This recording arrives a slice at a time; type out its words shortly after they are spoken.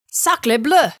Sacre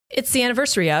bleu! It's the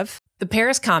anniversary of the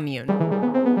Paris Commune.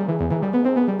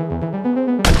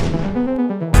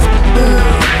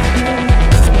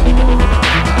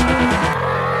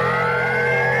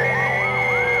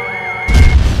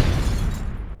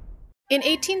 In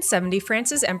 1870,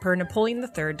 France's Emperor Napoleon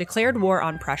III declared war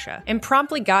on Prussia and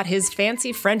promptly got his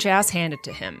fancy French ass handed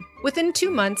to him. Within 2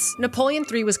 months, Napoleon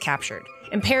III was captured,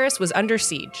 and Paris was under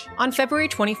siege. On February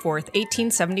 24,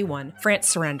 1871, France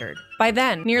surrendered. By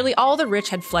then, nearly all the rich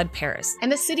had fled Paris,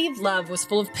 and the City of Love was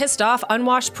full of pissed-off,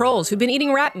 unwashed proles who'd been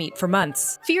eating rat meat for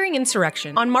months. Fearing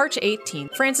insurrection, on March 18,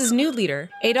 France's new leader,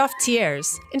 Adolphe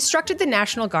Thiers, instructed the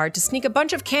National Guard to sneak a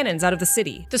bunch of cannons out of the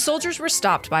city. The soldiers were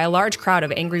stopped by a large crowd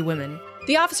of angry women.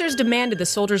 The officers demanded the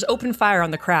soldiers open fire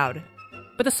on the crowd.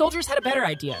 But the soldiers had a better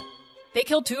idea. They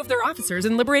killed 2 of their officers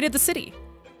and liberated the city.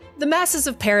 The masses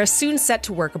of Paris soon set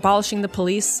to work abolishing the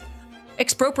police,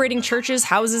 expropriating churches,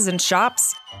 houses, and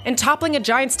shops, and toppling a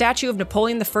giant statue of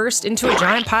Napoleon I into a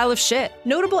giant pile of shit.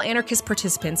 Notable anarchist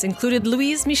participants included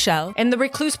Louise Michel and the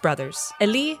Reclus brothers,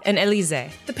 Elie and Élysée.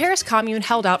 The Paris Commune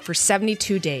held out for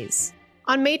 72 days.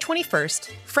 On May 21st,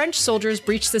 French soldiers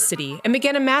breached the city and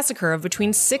began a massacre of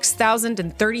between 6,000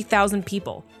 and 30,000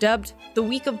 people, dubbed the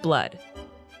Week of Blood.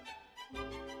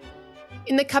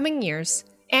 In the coming years,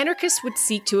 anarchists would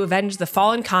seek to avenge the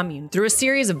fallen commune through a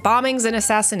series of bombings and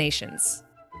assassinations.